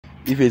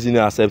If Ezinne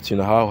accepts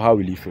you, how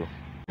will you feel?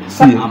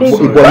 See, I'm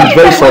sorry. but I'm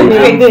very sorry.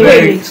 I'm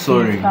very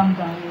sorry. Calm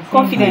down.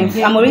 Confidence.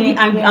 Please. I'm already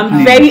angry. I'm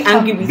Please. very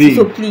angry with you.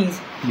 So please.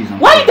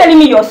 Why are you telling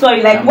me you're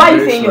sorry? Like, why are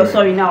you saying you're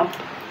sorry now?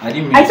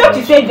 I thought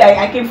you said that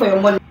I came for your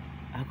money.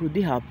 I could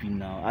be happy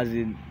now, as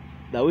in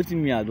that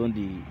waiting me I don't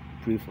dey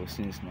pray for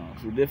since now.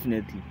 So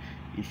definitely,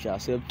 if she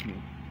accept me,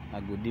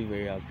 I go be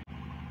very happy.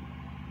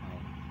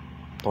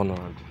 Turn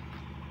around.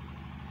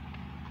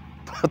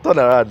 Turn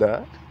around,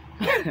 huh?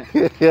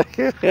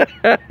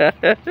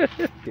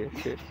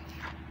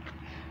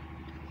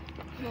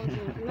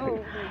 No,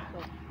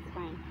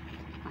 fine.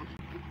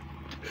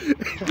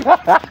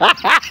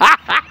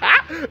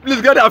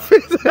 Please get that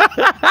face.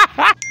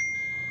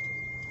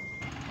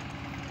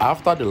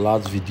 After the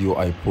last video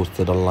I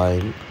posted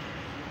online,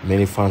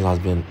 many fans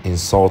have been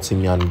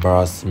insulting me and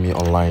embarrassing me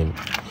online.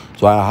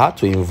 So I had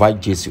to invite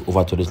JC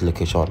over to this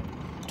location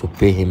to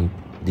pay him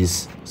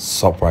this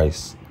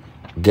surprise.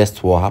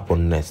 Guess what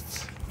happened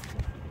next?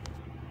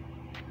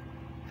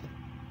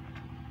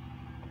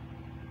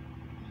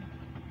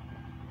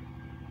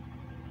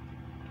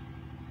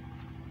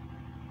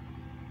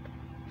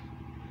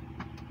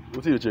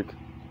 What do you check?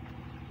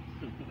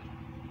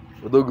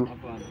 Odogu.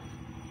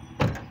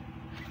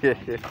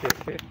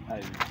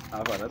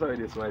 That's why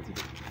they smile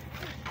today.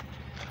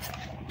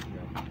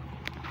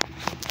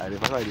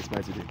 That's why they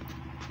smile today.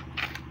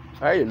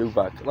 How you look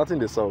back? Nothing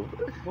they solve.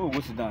 Oh, go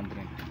sit down and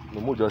drink.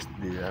 No more just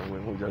there.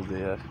 More just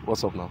there.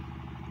 What's up now?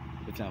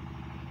 What's up?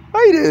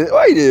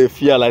 Why you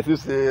fear like you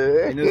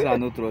say? You know, I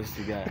no trust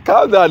the guy.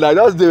 Calm down now.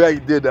 Just do what you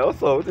did now.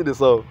 What's up? What's they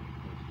solve?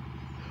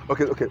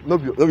 Okay. No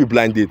be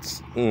blind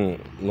dates. No,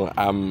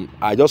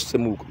 I just say,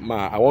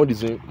 man, I want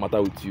this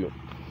matter with you.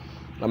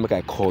 Now make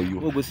I call you.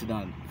 We'll go sit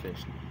down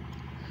first.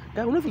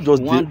 Yeah, we don't feel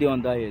just one day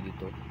under here they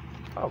talk.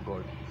 Oh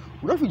God.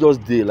 We don't feel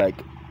just day like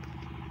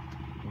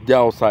they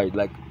outside,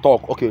 like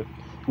talk. Okay,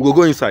 we'll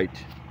go inside.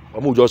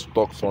 And we'll just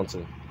talk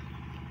something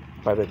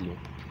privately.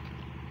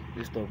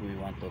 This talk we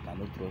want to talk, I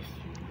don't trust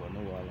you, but no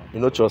wahala. You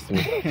don't trust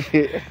me.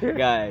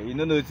 Guy, you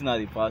don't know it's not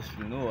the past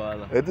through, no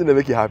wahala. Anything that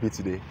make you happy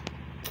today?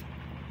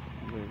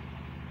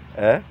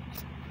 Eh?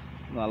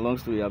 No, long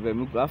story, I bet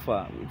me go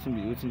far.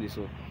 Waiting this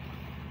up.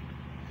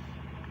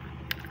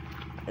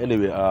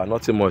 Anyway,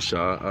 nothing much.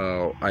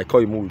 I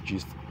call you more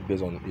gist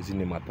based on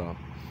Ezinne matter,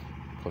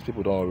 because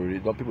people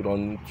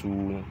don't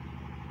to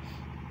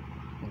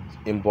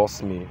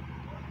emboss me.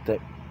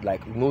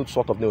 Like no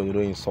sort of name you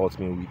don't insult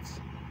me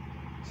with.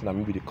 So that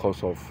maybe the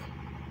cause of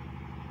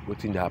what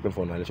thing that happened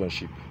for my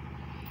relationship.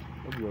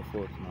 What be your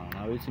fault now?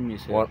 Now waiting me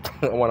say.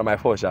 One of my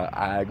faults.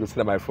 I go say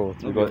that my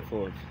fault. Not your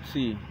fault.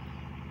 See,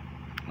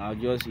 now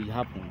just it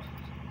happens.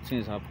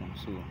 Things happen.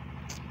 So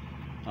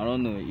I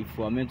don't know if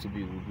we are meant to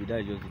be. Will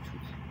that just the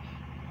truth?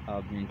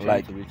 I've been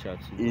trying to reach out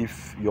to you.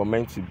 If you're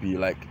meant to be,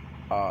 like,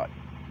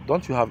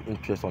 don't you have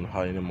interest on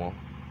her anymore?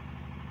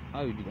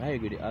 How you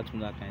going to ask me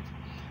that kind of thing?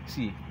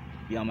 See,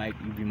 you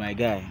be my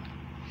guy.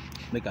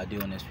 Make her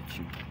be honest with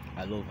you.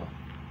 I love her.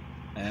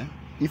 Eh?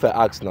 If I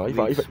ask now,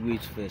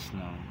 wait first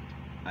now.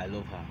 I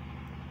love her.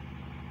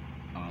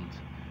 And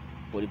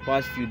for the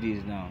past few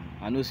days now,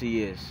 I know say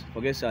yes.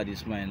 Forget say I dey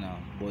smile now,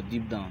 but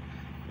deep down,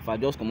 if I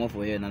just come out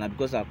for here now,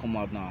 because I come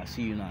out now, I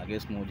see you now, I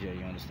get small joy,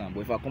 you understand?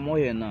 But if I come out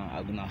here now,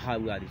 I'm gonna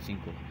have where I think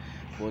of.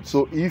 But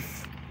so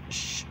if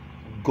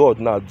God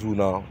now do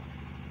now,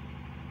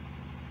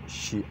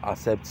 she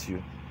accepts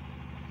you.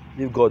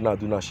 If God now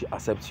do now, she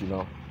accepts you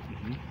now.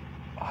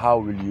 How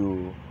will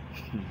you?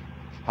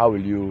 How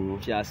will you?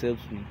 She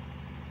accepts me.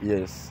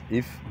 Yes.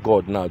 If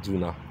God now do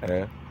now,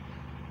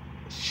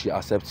 she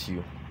accepts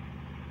you.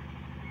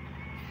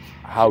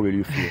 How will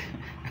you feel?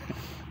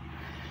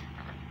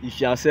 If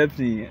she accepts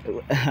me,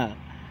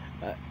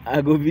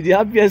 I go be the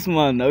happiest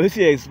man. Now, what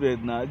you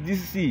expect now?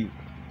 This see.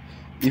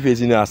 If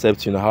Ezinne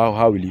accepts you now,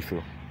 how will you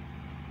feel?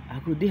 I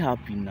could be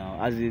happy now,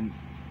 as in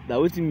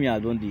that waiting me I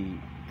don't dey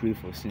pray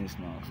for since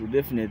now. So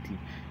definitely,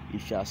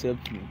 if she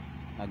accepts me,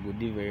 I go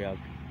be very happy.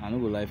 I no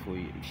go lie for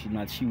you. She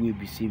will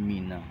be seeing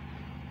me now.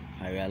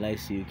 I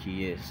realize say okay,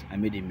 yes, I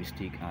made a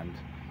mistake, and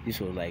this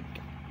was like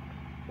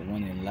a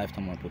one in a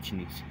lifetime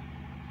opportunity.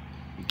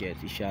 You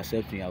get? If she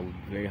accepts me, I would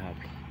be very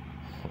happy.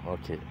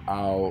 Okay,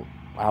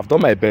 I've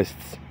done my best,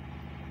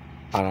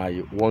 and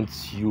I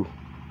want you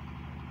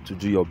to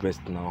do your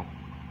best now.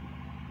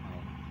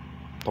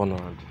 Turn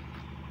around.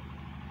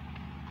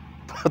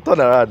 Turn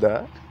around,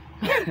 huh?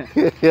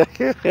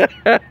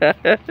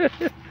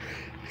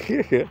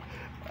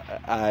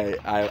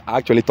 I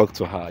actually talked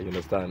to her, you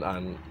understand,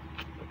 and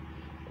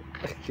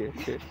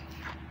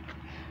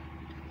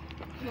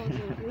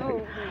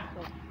No,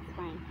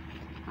 fine.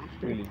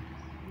 Really?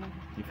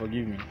 You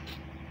forgive me?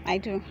 I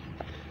do.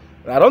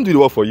 I don't do the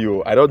work for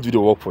you. I don't do the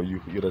work for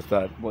you. You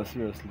understand? But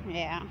seriously.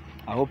 Yeah.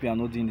 I hope you are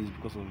not doing this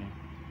because of me.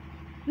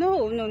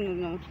 No.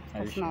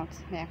 It's Sure? not.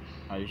 Yeah.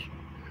 Are you sure?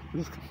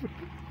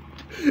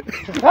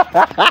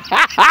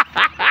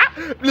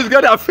 Please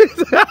get that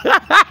face.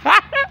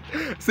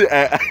 See,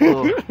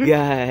 oh,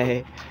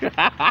 guy.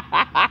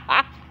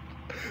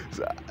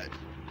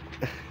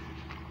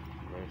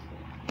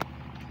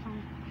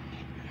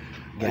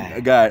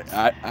 Guy,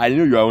 I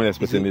knew you weren't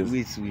expecting this.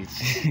 Wait.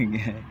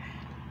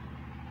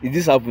 Is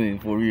this happening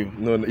for real?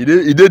 No,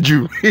 he did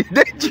you. He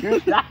did you.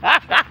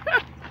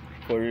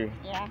 For real?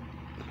 Yeah.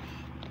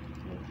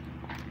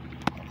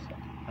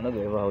 I'm not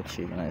gonna ever out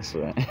chicken, I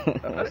swear.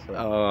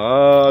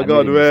 Oh,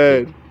 God,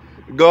 man.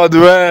 God,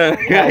 man.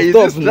 Yeah,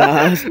 stop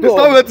now.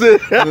 Stop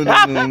it. No.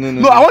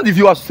 No, I want the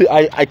viewers to say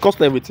I cost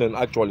everything,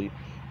 actually.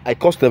 I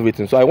cost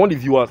everything. So I want the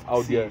viewers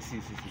out there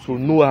to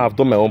know I have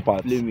done my own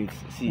part. Blame it.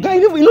 See. Guy,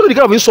 you know the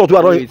kind of insult we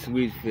are doing.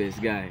 Wait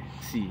first, guy.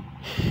 See.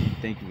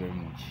 Thank you very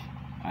much.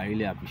 I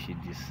really appreciate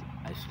this.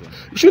 I swear.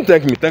 You shouldn't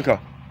thank me, thank her.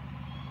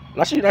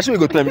 Now she will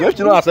go tell me. If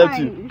she not accept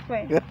you.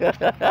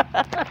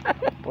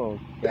 Oh,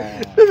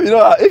 God.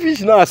 If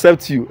she not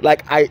accept you,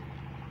 like I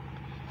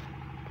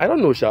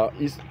don't know, Sha.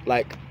 It's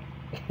like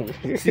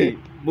see,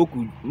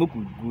 Moku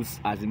goes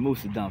as a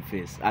most sit down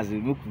first. As a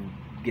Moku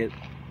get.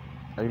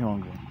 Are you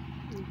hungry?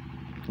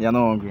 You're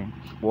not hungry.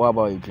 But what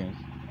about your drink?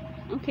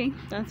 Okay,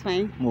 that's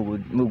fine.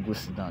 Moku go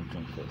sit down and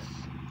drink first.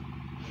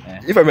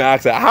 If I may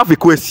ask, I have a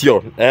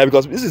question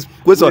because this is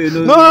question. Wait,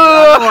 No.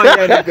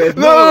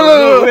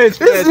 Wait,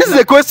 this is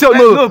a question.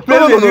 No.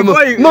 This is a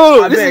question.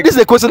 No. This is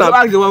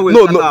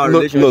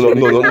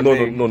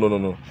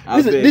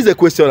a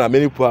question that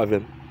many people have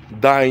been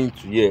dying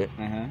to hear,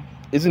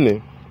 isn't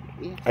it?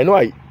 Yeah. I know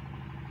I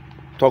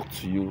talk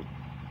to you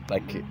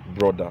like a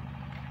brother,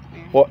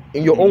 but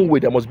in your own way,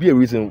 there must be a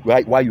reason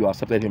why you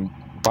accepted him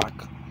back.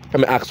 Let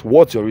me ask,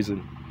 what's your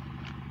reason?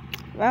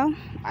 Well,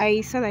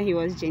 I saw that he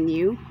was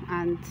genuine,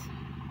 and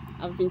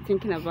I've been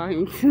thinking about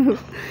him too.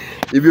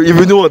 If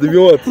you know what,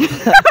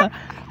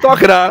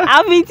 talk it out.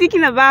 I've been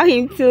thinking about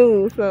him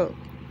too. So.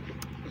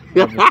 I've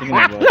been thinking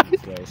about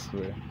it, I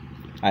swear.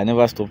 I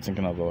never stopped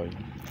thinking about you.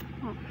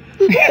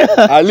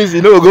 At least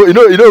you know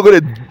go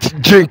to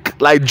drink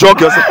like jog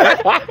yourself.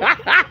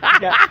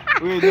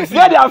 Wait,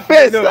 Get their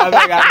face. No, I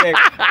beg.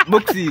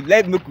 Moxie,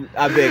 let Moku.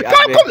 I beg.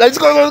 Come, let's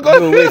go.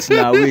 No, wait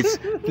now, wait.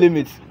 Play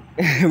it.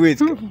 Wait,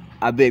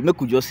 I beg.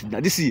 Moku just sit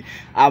down. This is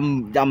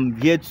I'm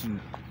here to.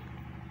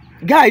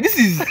 Guy, this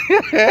is.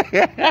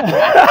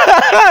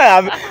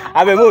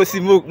 I beg, Mo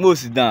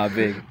sit down. I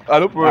beg. I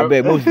don't problem. I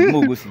beg, Mo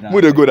go sit down. Mo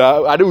they go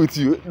now. I do with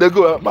you. They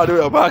go. By the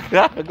way, I'm back.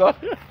 Go.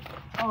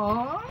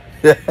 Aww.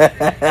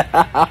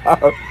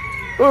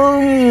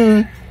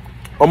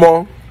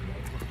 Omo,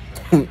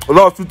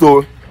 love sweet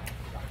oh,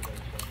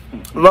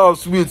 love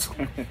sweet.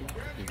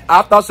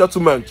 After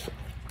settlement,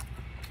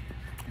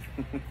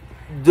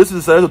 this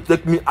is decided to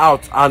take me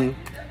out and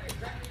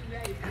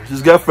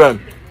his girlfriend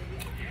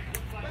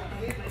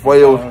for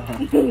you.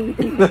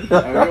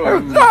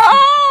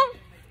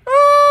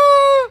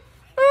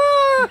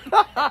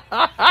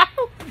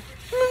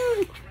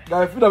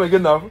 Guy, feel them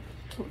again now.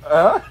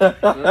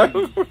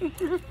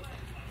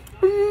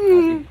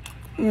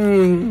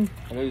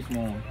 Very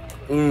small.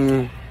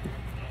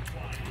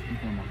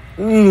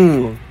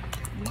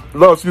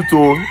 Love you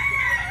too.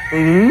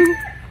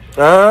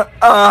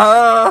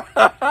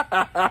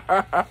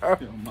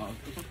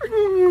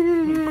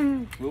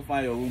 Go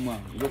find your woman.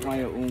 Go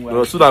find your own wife.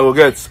 No, soon I will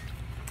get.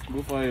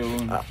 Go find your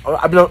own.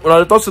 I mean, when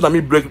I thought that me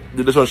break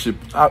the relationship,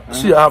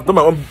 see, I have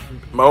done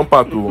my own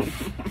part too.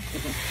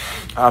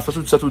 I have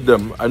settled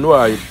them. I know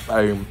it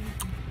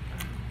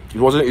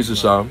wasn't easy,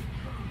 sir.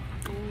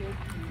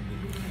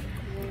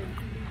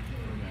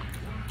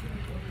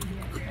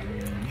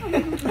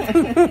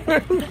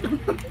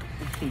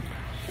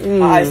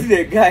 I see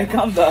the guy.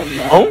 Calm down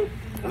now.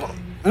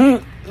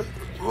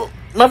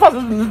 My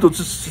father need to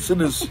see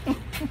this.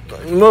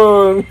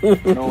 No.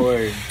 Don't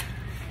worry.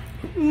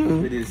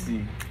 Let me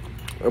see.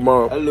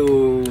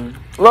 Hello.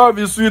 Love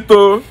is sweet,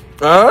 oh.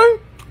 Huh?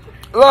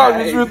 Love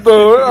is sweet,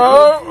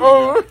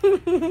 oh.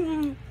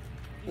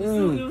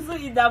 You so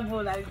eat that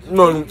bowl like this.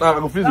 No, I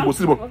can feel the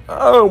possible.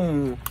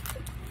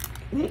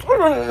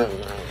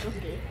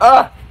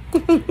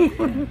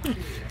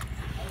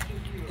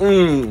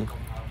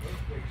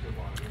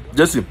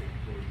 Jesse,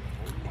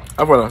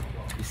 how far now?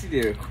 You see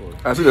the record?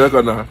 I see the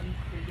record now.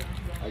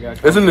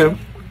 Ezinne,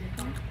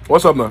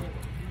 what's up now?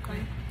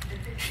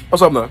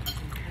 What's up now?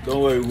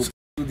 Don't worry, we'll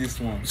do this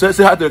one.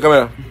 Say hi to the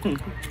camera.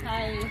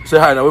 Hi. Say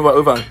hi now.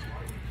 Over.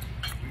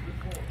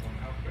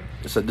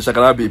 The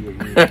Shakara babe.